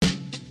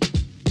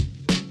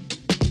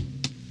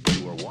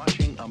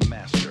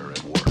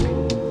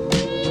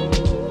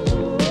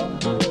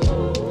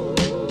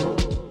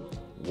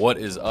What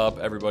is up,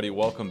 everybody?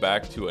 Welcome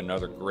back to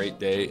another great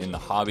day in the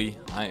hobby.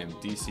 I am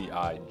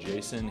DCI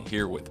Jason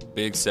here with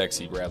Big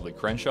Sexy Bradley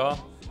Crenshaw.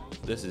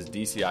 This is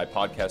DCI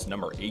podcast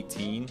number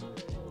 18.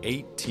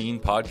 18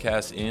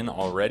 podcasts in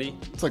already.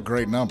 It's a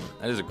great number.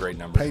 That is a great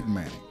number. Peyton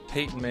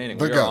Manning.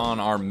 We are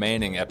on our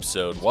Manning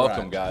episode.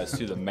 Welcome, guys,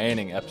 to the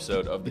Manning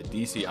episode of the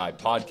DCI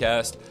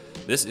podcast.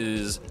 This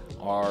is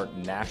our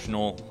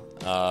national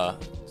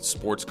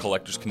sports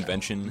collectors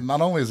convention. Not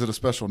only is it a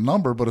special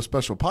number, but a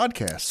special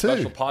podcast, too.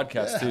 Special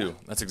podcast, too.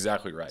 That's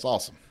exactly right. It's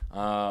awesome.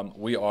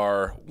 We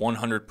are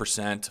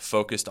 100%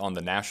 focused on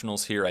the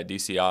nationals here at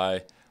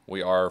DCI.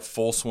 We are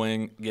full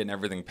swing, getting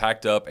everything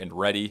packed up and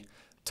ready.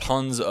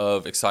 Tons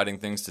of exciting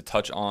things to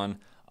touch on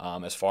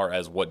as far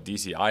as what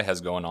DCI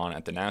has going on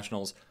at the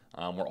nationals.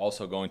 We're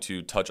also going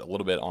to touch a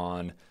little bit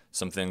on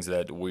some things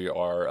that we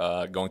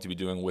are going to be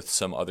doing with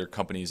some other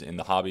companies in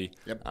the hobby.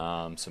 Yep.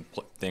 Some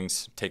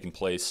things taking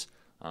place,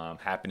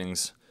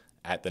 happenings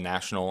at the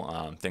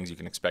national, things you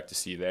can expect to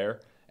see there,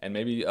 and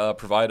maybe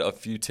provide a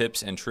few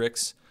tips and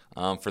tricks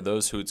for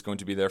those who it's going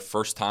to be their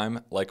first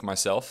time, like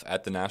myself,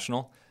 at the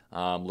national.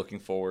 Looking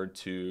forward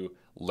to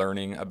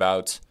learning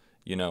about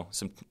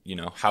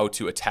how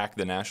to attack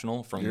the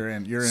national from you're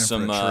in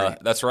some for a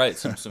treat. That's right,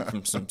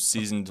 from some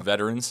seasoned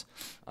veterans.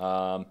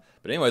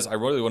 But anyways, I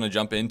really want to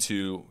jump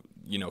into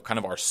kind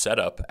of our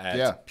setup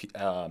at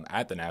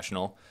the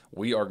national.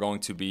 We are going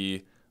to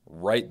be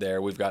right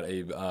there. We've got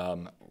a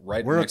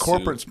We're a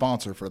corporate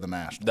sponsor for the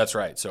national. That's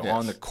right. So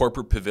on the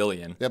corporate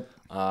pavilion. Yep.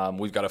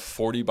 We've got a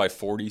 40 by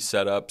 40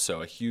 setup,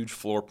 so a huge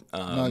floor.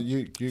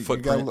 You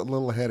got a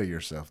little ahead of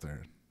yourself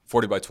there.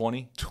 40 by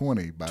 20?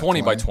 20 by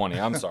 20 by 20.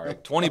 I'm sorry.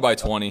 20 by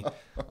 20. 20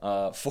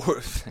 by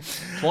 40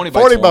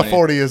 20. by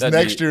 40 is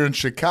next year in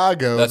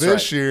Chicago. That's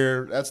this right.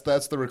 year,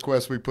 that's the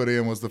request we put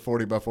in was the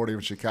 40 by 40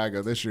 in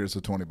Chicago. This year it's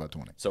a 20 by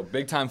 20. So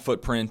big time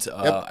footprint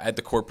at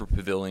the corporate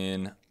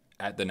pavilion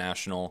at the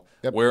national.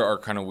 Yep. Where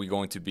are we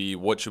going to be?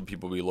 What should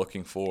people be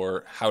looking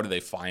for? How do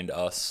they find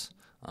us?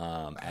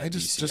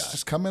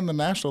 Just come in the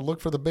national,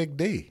 look for the big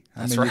D.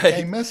 That's right. You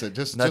can't miss it.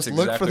 Just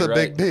look for the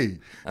big D.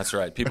 That's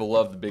right. People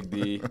love the big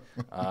D.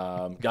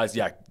 Guys,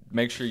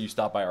 make sure you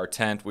stop by our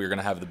tent. We're going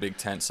to have the big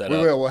tent set up.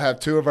 We will. We'll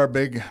have two of our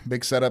big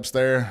setups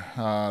there.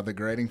 The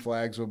grading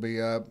flags will be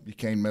up. You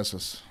can't miss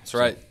us. That's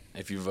right.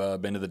 If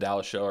you've been to the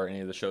Dallas show or any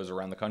of the shows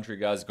around the country,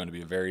 guys, it's going to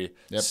be a very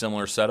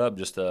similar setup,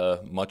 just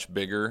much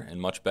bigger and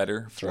much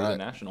better for the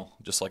national,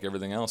 just like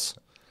everything else.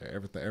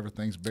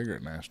 Everything's bigger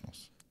at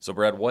nationals. So,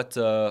 Brad, what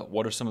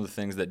are some of the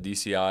things that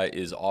DCI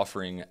is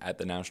offering at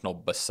the National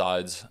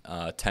besides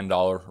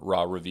 $10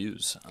 raw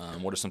reviews?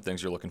 What are some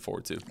things you're looking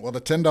forward to? Well,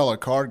 the $10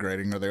 card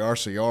grading or the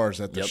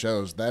RCRs at the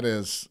shows, that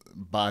is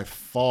by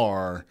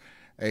far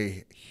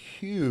a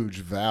huge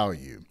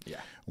value.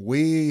 Yeah.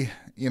 We,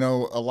 a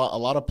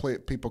lot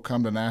of people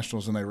come to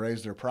nationals and they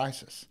raise their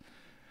prices.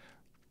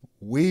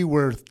 We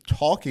were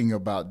talking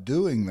about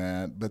doing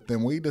that, but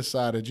then we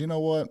decided, you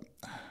know what?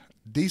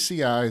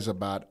 DCI is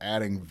about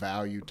adding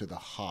value to the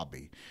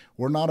hobby.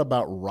 We're not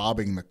about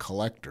robbing the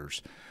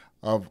collectors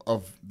of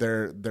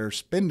their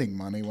spending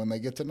money when they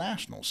get to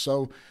nationals.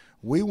 So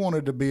we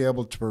wanted to be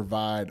able to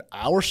provide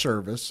our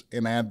service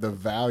and add the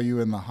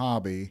value in the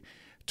hobby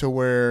to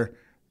where,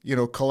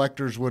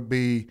 collectors would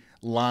be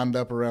lined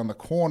up around the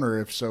corner,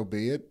 if so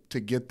be it, to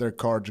get their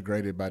cards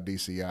graded by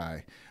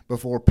DCI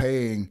before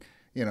paying,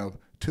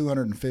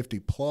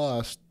 $250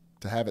 plus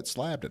to have it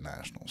slabbed at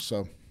nationals.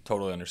 So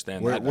totally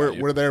understand that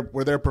value.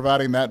 We're there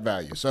providing that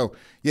value. So,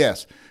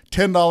 yes,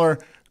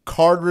 $10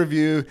 card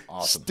review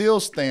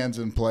still stands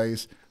in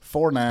place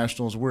for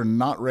nationals. We're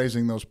not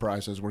raising those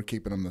prices. We're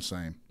keeping them the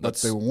same. But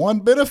the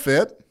one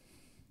benefit,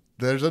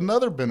 there's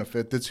another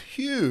benefit that's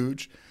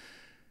huge.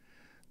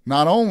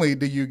 Not only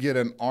do you get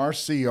an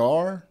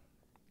RCR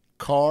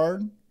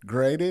card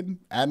graded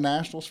at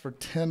nationals for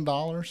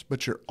 $10,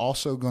 but you're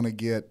also going to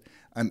get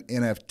an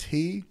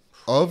NFT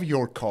of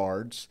your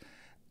cards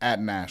at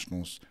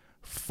nationals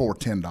for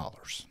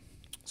 $10.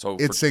 So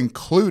it's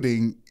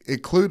included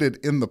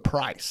in the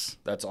price.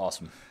 That's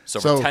awesome.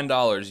 So for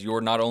 $10, you're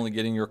not only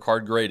getting your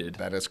card graded.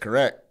 That is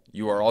correct.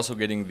 You are also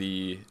getting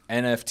the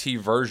NFT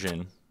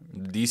version,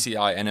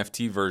 DCI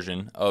NFT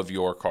version of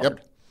your card.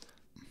 Yep.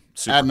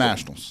 Super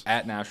nationals.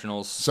 At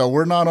nationals. So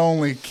we're not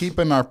only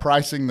keeping our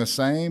pricing the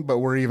same, but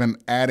we're even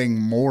adding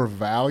more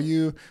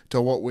value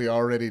to what we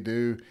already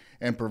do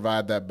and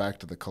provide that back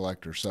to the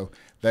collector. So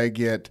they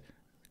get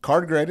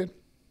card graded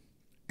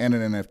and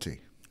an NFT.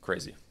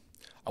 Crazy.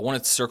 I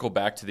want to circle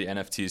back to the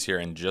NFTs here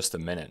in just a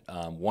minute.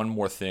 One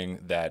more thing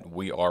that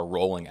we are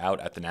rolling out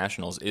at the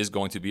Nationals is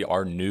going to be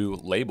our new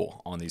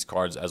label on these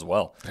cards as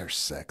well. They're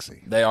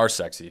sexy. They are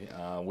sexy.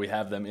 We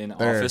have them in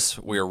office.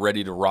 We are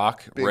ready to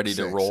rock, ready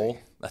to roll.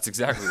 That's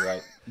exactly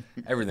right.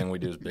 Everything we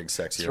do is big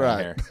sexy around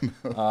here.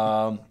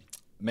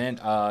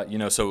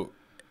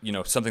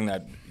 Something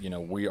that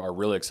we are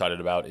really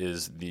excited about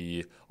is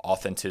the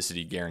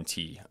authenticity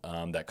guarantee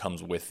that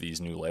comes with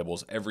these new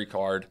labels. Every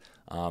card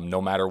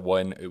no matter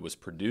when it was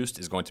produced,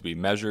 is going to be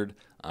measured,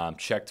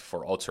 checked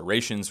for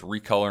alterations,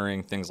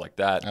 recoloring, things like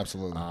that.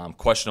 Absolutely.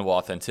 Questionable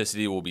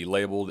authenticity will be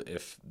labeled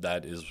if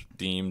that is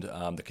deemed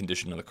the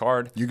condition of the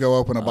card. You go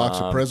open a box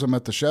of Prism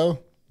at the show,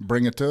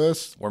 bring it to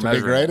us to be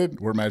graded.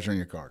 We're measuring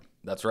your card.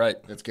 That's right.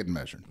 It's getting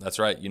measured. That's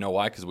right. You know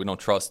why? Because we don't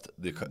trust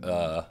the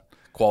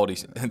quality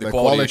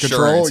quality assurance.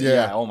 control.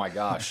 Yeah. Oh my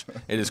gosh,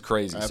 it is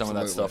crazy. Some of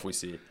that stuff we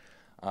see.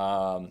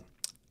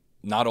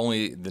 Not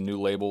only the new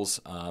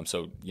labels,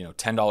 so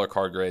 $10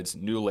 card grades,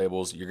 new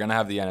labels. You're gonna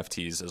have the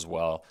NFTs as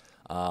well.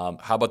 How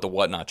about the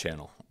Whatnot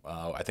channel?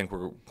 I think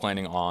we're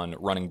planning on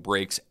running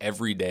breaks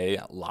every day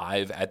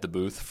live at the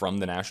booth from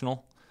the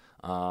National.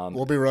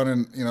 We'll be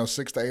running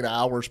 6 to 8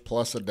 hours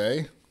plus a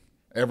day,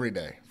 every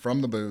day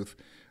from the booth.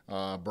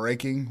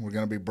 Breaking. We're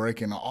gonna be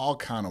breaking all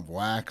kind of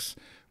wax.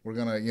 We're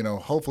going to,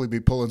 hopefully be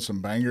pulling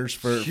some bangers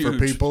for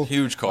people.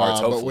 Huge cards,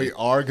 hopefully. But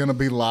we are going to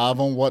be live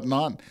on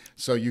Whatnot,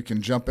 so you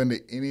can jump into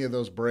any of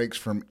those breaks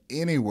from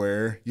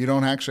anywhere. You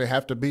don't actually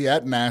have to be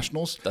at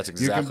Nationals. That's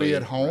exactly You can be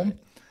at home. right.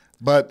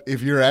 But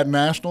if you're at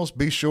Nationals,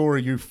 be sure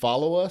you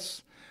follow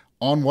us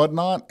on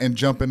Whatnot and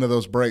jump into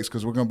those breaks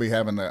because we're going to be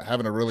having a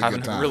really good time.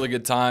 Having a really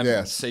good time.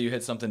 Yes. Say you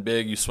hit something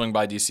big, you swing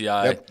by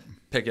DCI. Yep.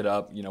 Pick it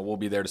up. We'll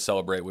be there to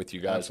celebrate with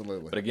you guys.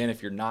 Absolutely. But again,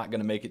 if you're not going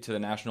to make it to the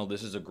National,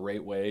 this is a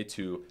great way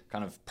to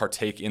kind of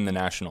partake in the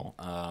National.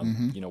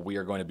 We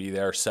are going to be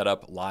there, set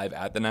up live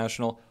at the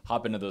National,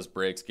 hop into those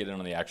breaks, get in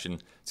on the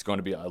action. It's going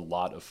to be a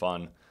lot of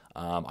fun.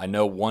 I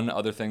know one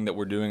other thing that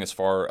we're doing as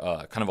far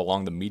kind of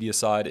along the media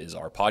side is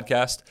our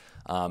podcast.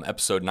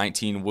 Episode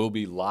 19 will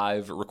be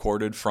live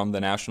recorded from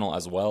the National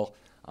as well.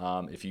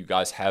 If you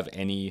guys have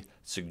any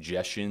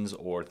suggestions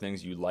or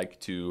things you'd like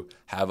to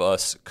have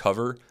us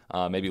cover,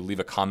 maybe leave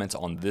a comment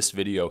on this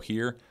video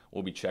here.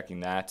 We'll be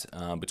checking that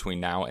between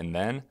now and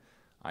then.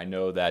 I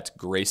know that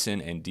Grayson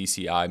and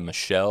DCI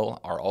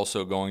Michelle are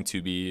also going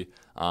to be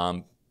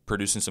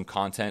producing some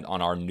content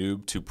on our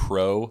Noob to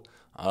Pro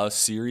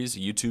series,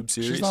 YouTube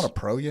series. She's not a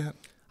pro yet?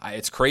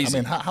 It's crazy.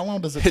 I mean, how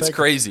long does it take? It's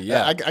crazy,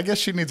 yeah. I guess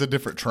she needs a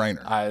different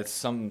trainer.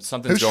 Something's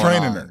Who's going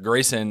training on. her?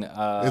 Grayson.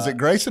 Is it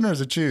Grayson or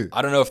is it you?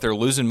 I don't know if they're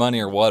losing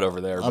money or what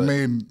over there. But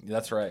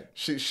that's right.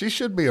 She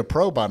should be a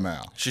pro by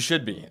now. She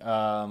should be.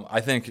 I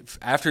think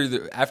after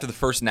the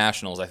first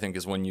Nationals, I think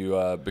is when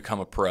you become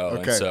a pro.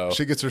 Okay, and so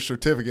she gets her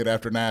certificate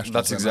after Nationals.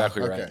 That's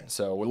exactly right. Okay.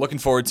 So we're looking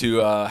forward to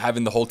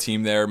having the whole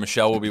team there.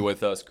 Michelle will be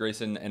with us.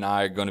 Grayson and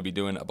I are going to be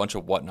doing a bunch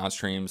of Whatnot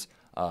streams.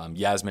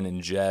 Yasmin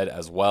and Jed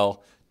as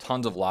well.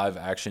 Tons of live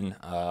action.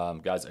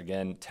 Guys,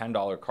 again,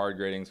 $10 card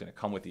grading is going to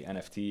come with the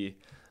NFT.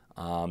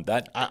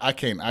 I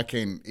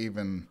can't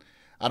even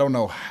 – I don't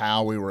know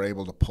how we were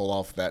able to pull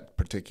off that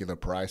particular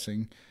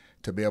pricing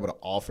to be able to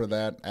offer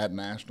that at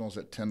Nationals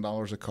at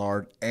 $10 a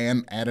card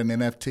and at an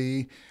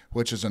NFT,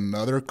 which is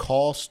another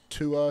cost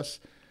to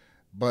us.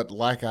 But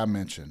like I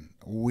mentioned,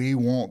 we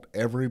want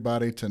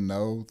everybody to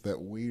know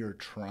that we are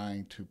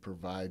trying to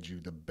provide you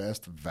the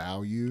best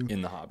value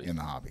in the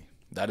hobby.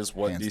 That is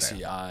what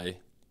DCI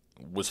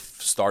was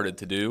started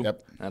to do.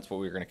 Yep. And that's what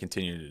we're going to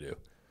continue to do.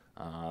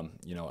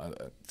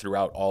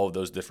 Throughout all of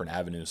those different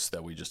avenues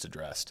that we just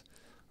addressed.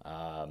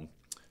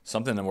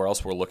 Something that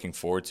we're looking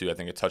forward to, I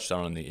think I touched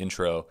on in the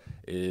intro,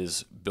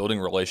 is building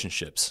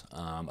relationships.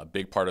 A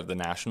big part of the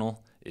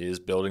National is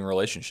building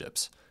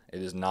relationships.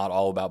 It is not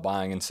all about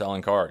buying and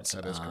selling cards.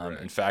 That is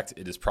correct. In fact,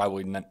 it is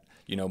probably not,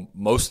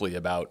 mostly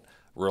about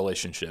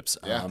relationships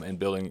and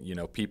building,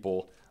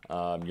 people,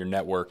 your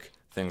network,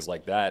 things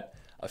like that.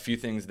 A few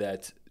things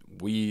that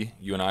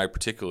you and I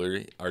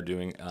particularly are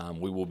doing,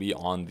 we will be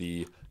on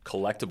the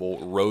Collectible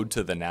Road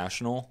to the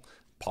National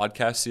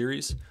podcast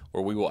series,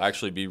 where we will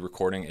actually be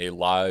recording a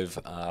live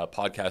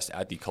podcast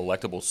at the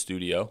Collectible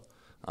Studio.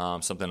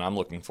 Something I'm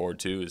looking forward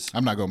to is...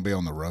 I'm not going to be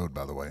on the road,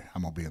 by the way.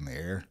 I'm going to be in the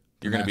air.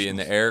 You're going to be in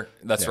the air?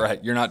 That's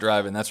right. You're not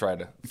driving. That's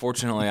right.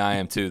 Fortunately, I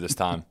am too this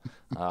time.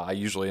 I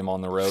usually am on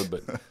the road,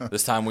 but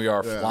this time we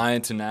are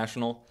flying to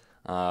National.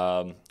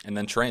 And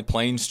then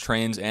planes,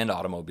 trains, and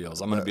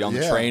automobiles. I'm going to be on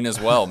the train as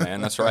well, man.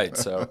 That's right.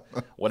 So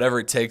whatever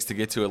it takes to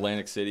get to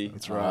Atlantic City,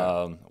 that's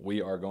right.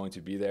 We are going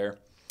to be there.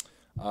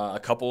 A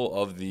couple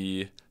of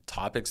the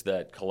topics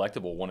that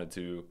Collectible wanted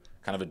to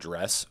kind of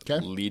address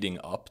leading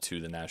up to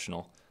the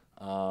National.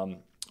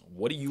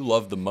 What do you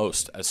love the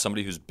most as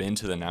somebody who's been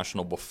to the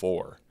National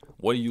before?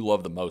 What do you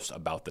love the most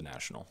about the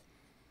National?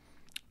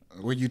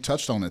 Well, you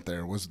touched on it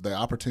there, was the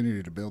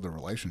opportunity to build the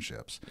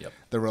relationships. Yep.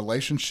 The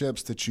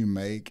relationships that you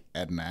make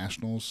at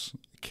Nationals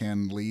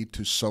can lead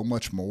to so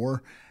much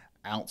more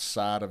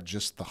outside of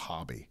just the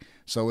hobby.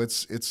 So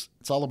it's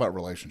all about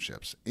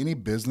relationships. Any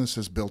business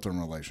is built on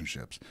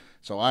relationships.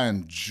 So I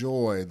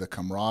enjoy the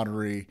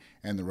camaraderie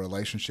and the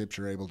relationships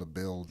you're able to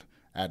build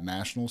at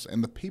Nationals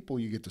and the people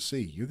you get to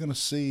see. You're going to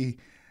see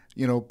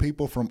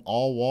people from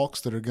all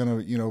walks that are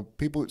going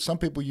to, some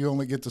people you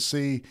only get to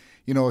see,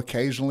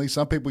 occasionally.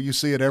 Some people you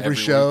see at every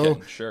show,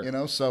 weekend,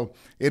 sure. So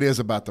it is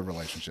about the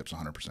relationships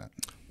 100%.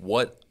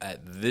 What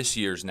at this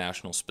year's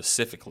National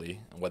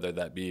specifically, whether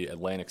that be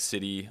Atlantic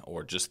City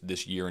or just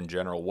this year in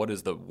general, what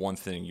is the one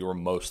thing you're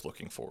most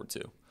looking forward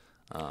to?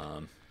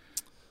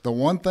 The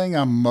one thing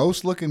I'm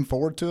most looking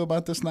forward to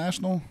about this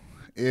national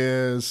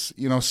is,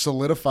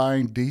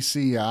 solidifying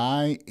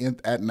DCI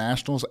at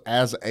nationals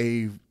as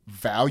a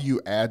value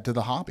add to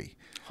the hobby.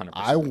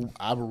 100%.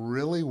 I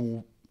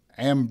really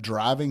am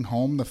driving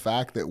home the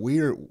fact that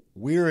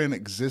we're in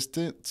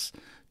existence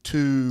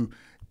to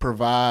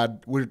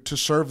to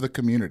serve the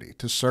community,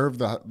 to serve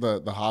the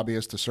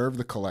hobbyist, to serve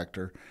the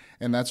collector,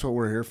 and that's what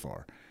we're here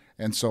for.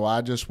 And so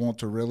I just want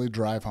to really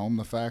drive home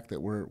the fact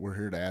that we're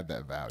here to add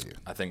that value.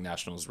 I think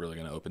National is really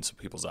going to open some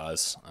people's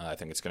eyes. I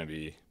think it's going to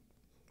be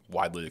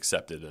widely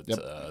accepted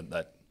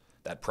that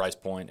that price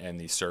point and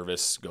the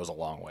service goes a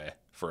long way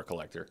for a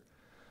collector.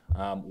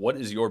 What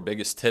is your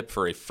biggest tip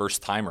for a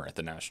first-timer at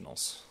the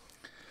Nationals?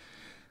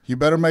 You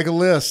better make a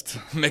list.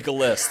 Make a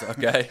list,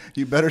 okay?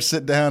 You better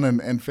sit down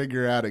and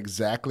figure out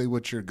exactly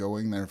what you're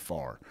going there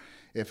for.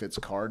 If it's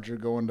cards you're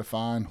going to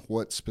find,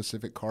 what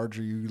specific cards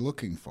are you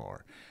looking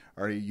for?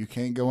 Or you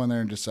can't go in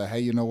there and just say, hey,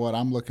 you know what,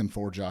 I'm looking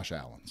for Josh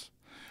Allen's.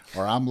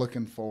 Or I'm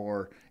looking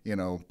for,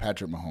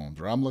 Patrick Mahomes.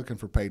 Or I'm looking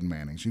for Peyton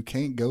Manning's. You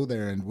can't go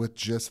there and with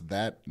just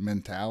that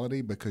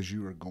mentality because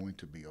you are going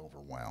to be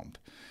overwhelmed.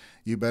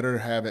 You better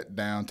have it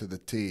down to the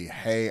T.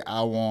 Hey,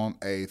 I want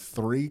a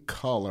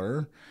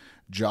 3-color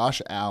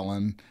Josh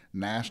Allen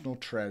National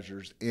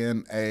Treasures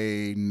in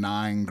a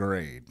 9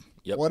 grade.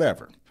 Yep.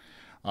 Whatever.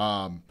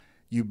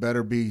 You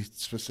better be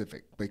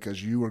specific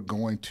because you are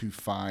going to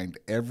find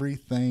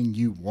everything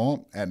you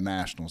want at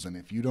Nationals. And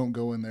if you don't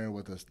go in there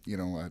with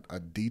a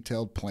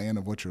detailed plan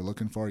of what you're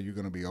looking for, you're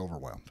going to be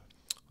overwhelmed.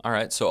 All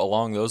right. So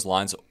along those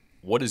lines,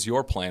 what is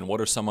your plan?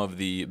 What are some of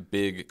the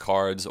big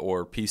cards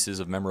or pieces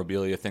of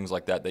memorabilia, things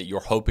like that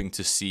you're hoping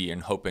to see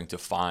and hoping to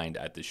find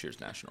at this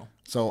year's National?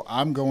 So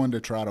I'm going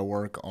to try to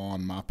work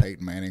on my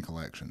Peyton Manning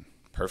collection.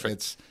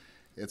 Perfect.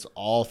 It's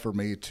all for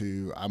me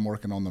I'm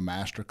working on the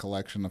master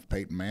collection of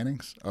Peyton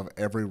Manning's, of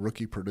every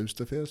rookie produced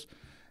of his.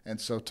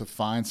 And so to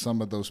find some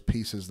of those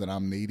pieces that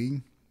I'm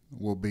needing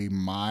will be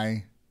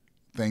my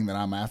thing that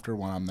I'm after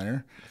when I'm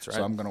there. That's right.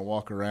 So I'm going to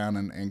walk around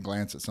and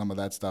glance at some of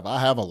that stuff. I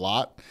have a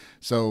lot,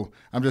 so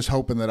I'm just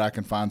hoping that I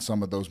can find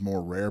some of those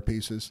more rare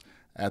pieces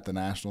at the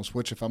Nationals,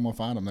 which if I'm going to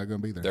find them, they're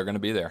going to be there. They're going to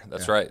be there.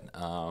 That's right.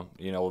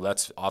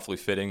 That's awfully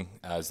fitting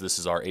as this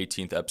is our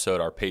 18th episode,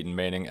 our Peyton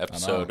Manning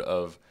episode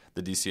of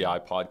the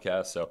DCI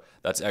podcast. So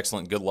that's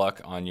excellent. Good luck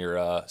on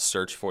your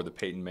search for the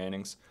Peyton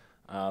Mannings.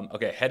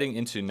 Okay, heading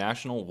into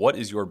National, what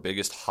is your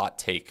biggest hot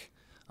take?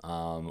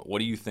 What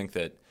do you think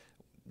that,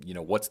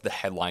 what's the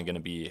headline going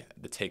to be,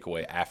 the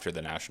takeaway after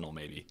the National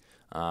maybe?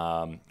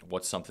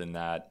 What's something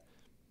that,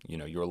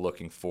 you're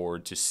looking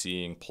forward to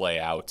seeing play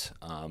out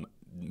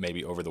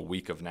maybe over the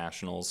week of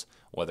Nationals,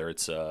 whether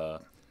it's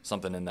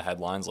something in the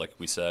headlines like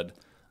we said?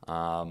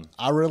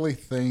 I really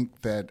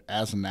think that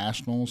as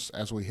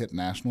we hit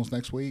Nationals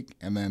next week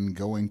and then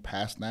going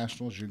past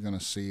Nationals, you're going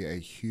to see a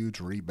huge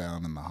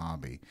rebound in the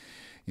hobby.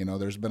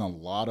 There's been a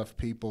lot of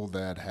people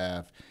that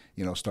have,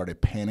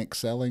 started panic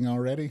selling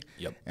already.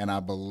 Yep. And I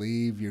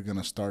believe you're going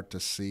to start to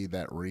see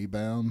that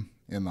rebound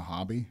in the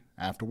hobby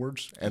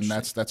afterwards. And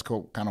that's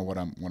cool, kind of what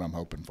I'm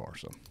hoping for.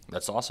 So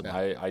that's awesome.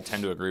 Yeah. I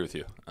tend to agree with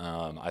you.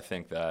 I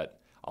think that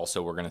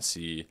also we're going to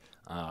see,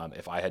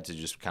 if I had to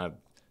just kind of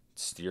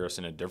steer us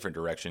in a different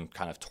direction,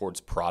 kind of towards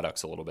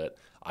products a little bit,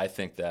 I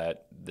think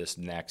that this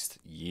next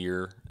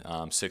year,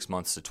 6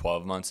 months to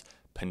 12 months,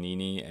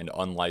 Panini and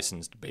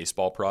unlicensed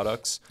baseball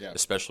products,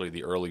 especially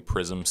the early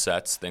Prism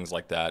sets, things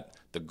like that,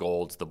 the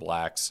golds, the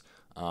blacks,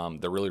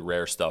 the really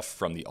rare stuff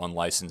from the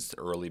unlicensed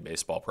early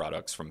baseball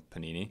products from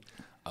Panini,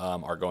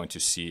 are going to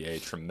see a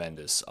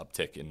tremendous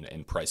uptick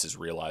in prices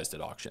realized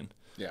at auction.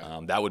 Yeah.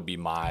 That would be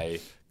my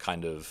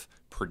kind of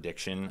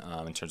prediction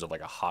in terms of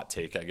like a hot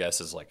take, I guess,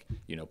 is like,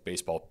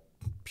 baseball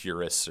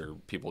purists or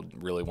people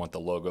really want the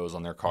logos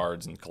on their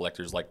cards and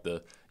collectors like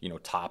the,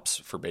 tops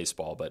for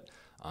baseball. But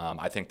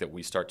I think that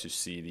we start to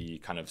see the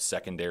kind of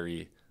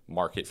secondary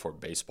market for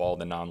baseball,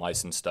 the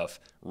non-licensed stuff,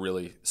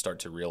 really start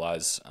to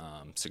realize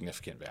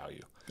significant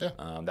value. Yeah.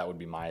 That would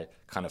be my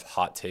kind of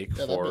hot take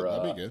for.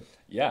 That'd be good.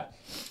 Yeah.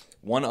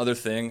 One other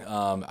thing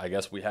I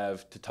guess we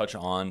have to touch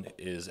on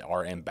is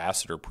our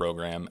ambassador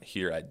program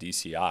here at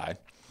DCI.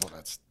 Well,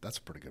 that's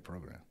a pretty good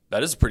program.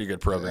 That is a pretty good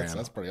program. Yeah,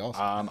 that's pretty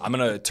awesome. I'm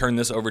going to turn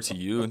this over to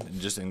you,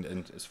 just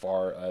in as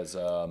far as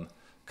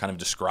kind of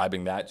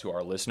describing that to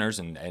our listeners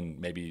and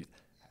maybe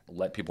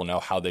let people know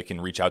how they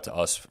can reach out to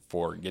us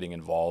for getting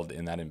involved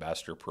in that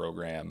ambassador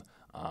program,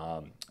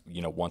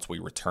 once we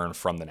return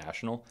from the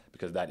National,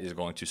 because that is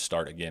going to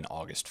start again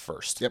August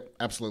 1st. Yep,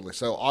 absolutely.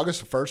 So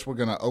August 1st, we're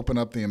going to open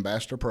up the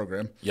ambassador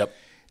program. Yep.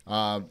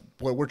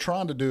 What we're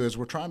trying to do is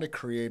we're trying to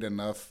create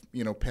enough,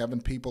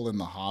 having people in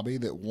the hobby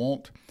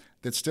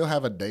that still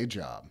have a day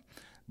job,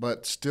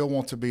 but still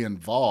want to be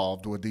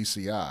involved with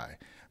DCI,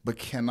 but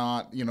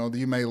cannot,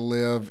 you may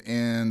live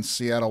in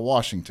Seattle,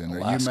 Washington,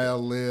 Alaska. or you may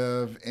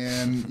live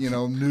in,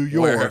 New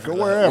York or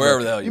wherever.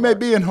 Wherever the hell you may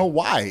be in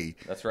Hawaii.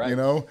 That's right.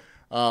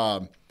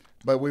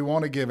 But we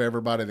want to give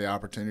everybody the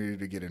opportunity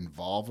to get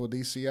involved with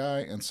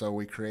DCI, and so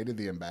we created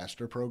the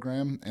ambassador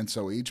program. And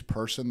so each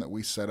person that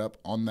we set up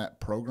on that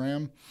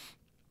program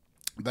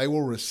they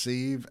will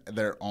receive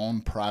their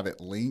own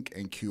private link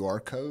and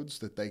QR codes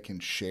that they can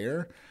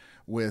share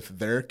with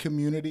their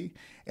community.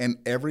 And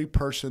every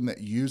person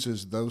that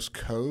uses those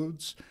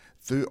codes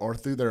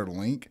through their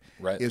link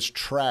is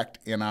tracked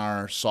in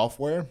our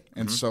software.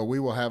 And so we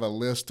will have a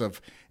list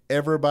of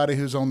everybody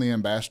who's on the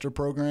ambassador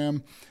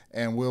program,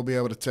 and we'll be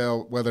able to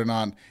tell whether or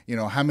not,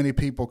 how many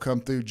people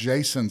come through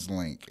Jason's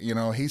link.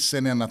 He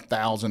sent in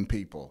 1,000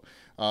 people.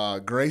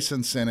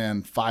 Grayson sent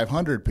in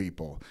 500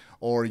 people.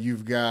 Or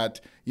you've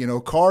got,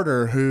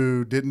 Carter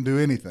who didn't do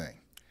anything.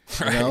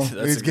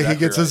 He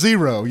gets a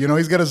zero.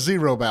 He's got a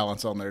zero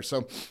balance on there.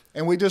 So,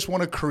 and we just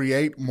want to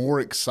create more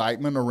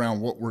excitement around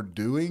what we're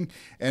doing,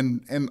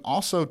 and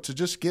also to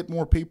just get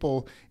more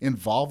people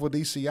involved with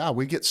DCI.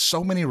 We get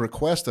so many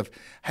requests of,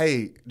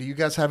 hey, do you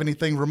guys have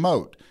anything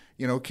remote?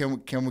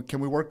 Can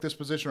we work this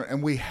position?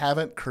 And we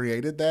haven't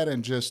created that,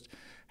 and just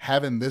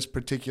having this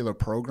particular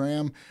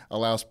program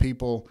allows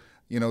people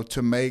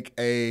to make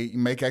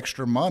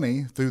extra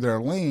money through their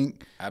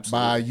link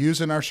by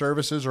using our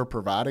services or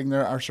providing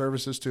our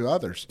services to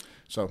others.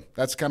 So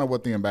that's kind of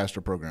what the ambassador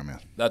program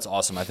is. That's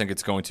awesome. I think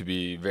it's going to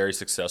be very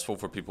successful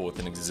for people with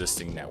an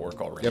existing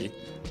network already.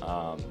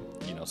 Yep.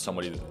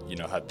 Somebody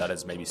that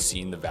has maybe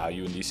seen the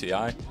value in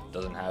DCI,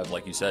 doesn't have,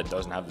 like you said,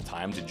 doesn't have the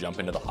time to jump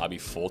into the hobby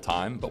full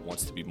time, but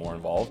wants to be more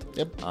involved.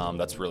 Yep.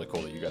 That's really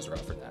cool that you guys are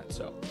offering that.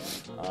 So,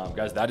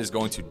 guys, that is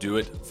going to do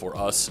it for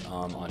us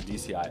on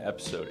DCI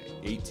episode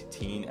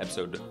 18,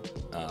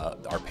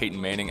 our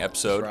Peyton Manning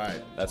episode.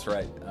 That's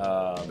right.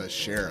 The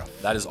sheriff.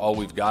 That is all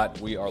we've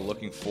got. We are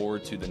looking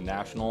forward to the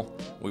National.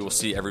 We will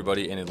see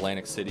everybody in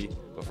Atlantic City.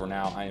 But for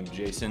now, I am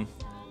Jason.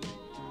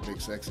 Big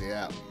Sexy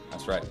out.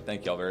 That's right.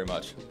 Thank y'all very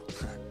much.